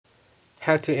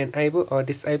how to enable or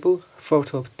disable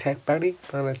photo tag buddy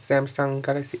on a Samsung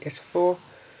Galaxy S4.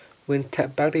 When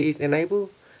tag buddy is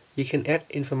enabled, you can add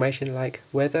information like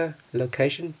weather,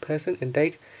 location, person and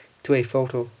date to a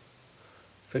photo.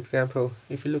 For example,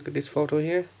 if you look at this photo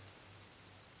here,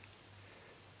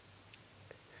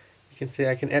 you can see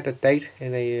I can add a date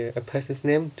and a person's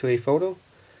name to a photo.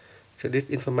 So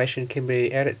this information can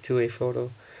be added to a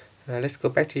photo. Let's go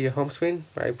back to your home screen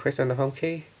by pressing on the home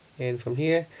key, and from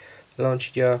here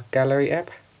launch your gallery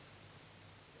app.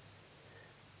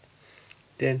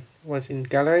 Then once in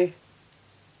gallery,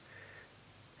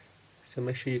 so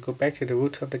make sure you go back to the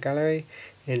root of the gallery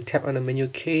and tap on the menu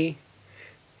key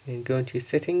and go into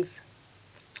settings.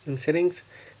 In settings,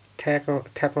 tap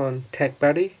on tag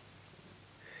buddy,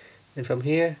 and from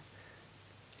here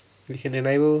you can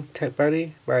enable tag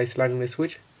buddy by sliding the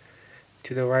switch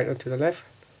to the right or to the left.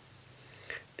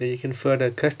 Then you can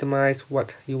further customize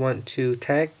what you want to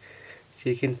tag. So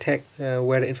you can tag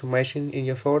weather information in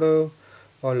your photo,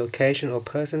 or location or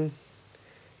person,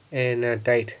 and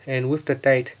date. And with the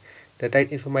date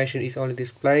information is only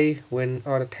displayed when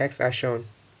all the tags are shown.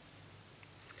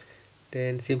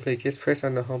 Then simply just press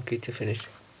on the home key to finish.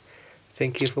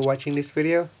 Thank you for watching this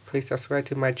video. Please subscribe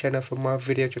to my channel for more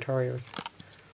video tutorials.